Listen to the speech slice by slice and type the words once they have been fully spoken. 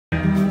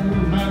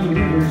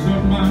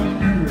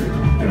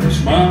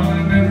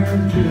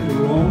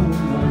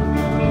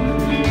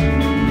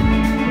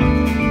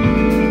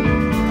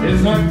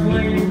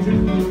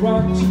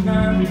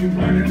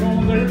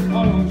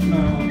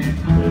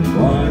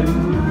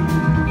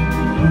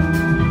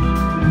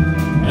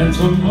and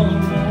some other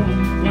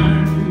woman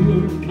climbed to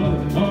a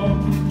mother called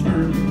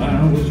turned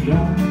I was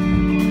gone.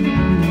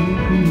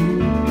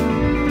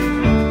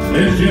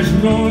 It's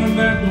just knowing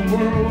that the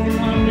world will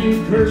not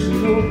be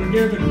cursing or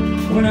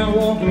forgiven when I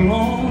walk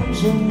along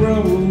some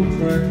railroad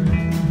track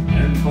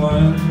and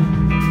find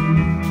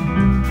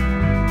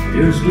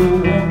you're still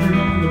walking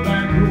on the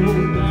back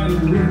road by the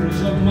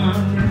rivers of my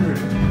memory,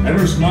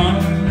 ever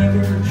smiling,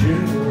 ever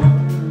gentle.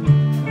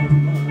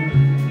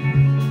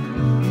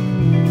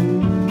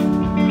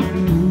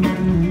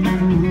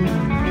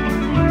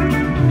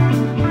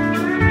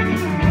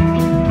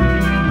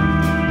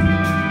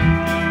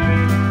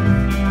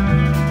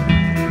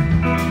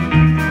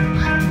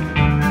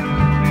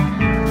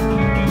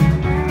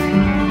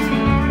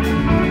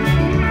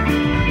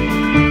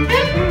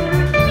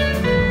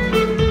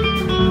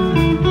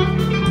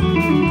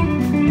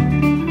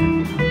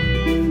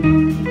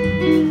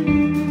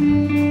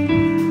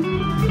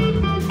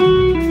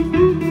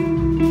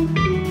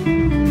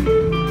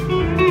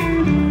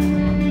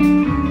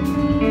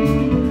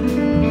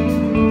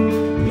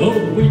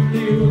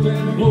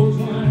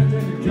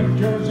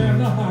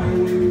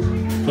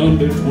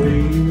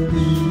 Between us,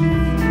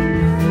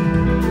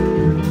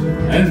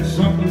 and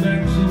something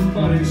that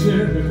somebody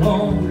said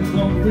because we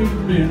thought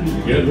we'd been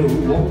together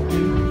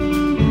walking.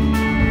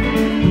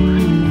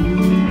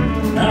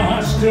 Now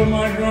I still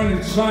might run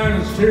in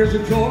silence, tears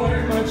of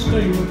joy might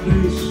stain my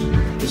face,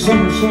 the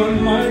summer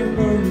sun might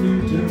burn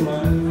me till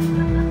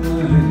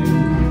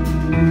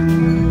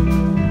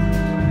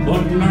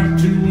but not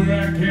to where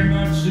I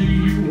cannot see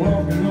you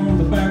walking on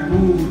the back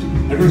roads,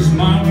 ever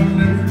smiling,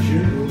 never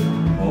gentle.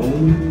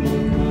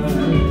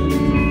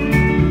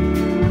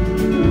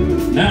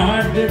 Now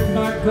I dip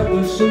my cup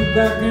of soup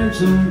back in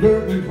some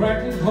gurgling,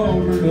 crackling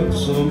cauldron of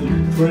some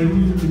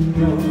train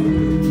yard.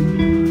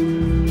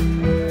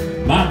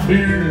 My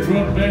beard is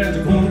rough as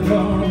a corn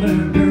cob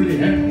and a dirty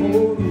hat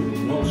pulled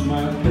across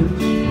my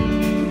face.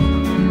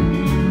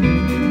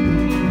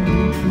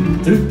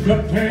 Two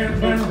cup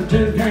cans and the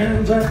tin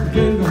cans, I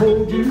pretend to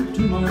hold you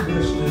to my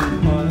breast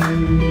and mind.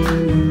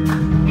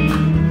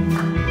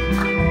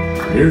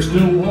 You're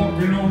still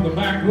walking on the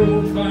back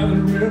roads by the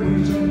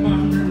rivers of my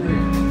memory,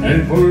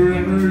 and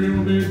forever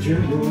you'll be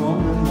gentle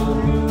on my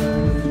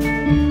mind.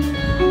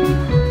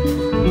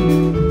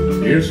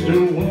 You're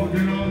still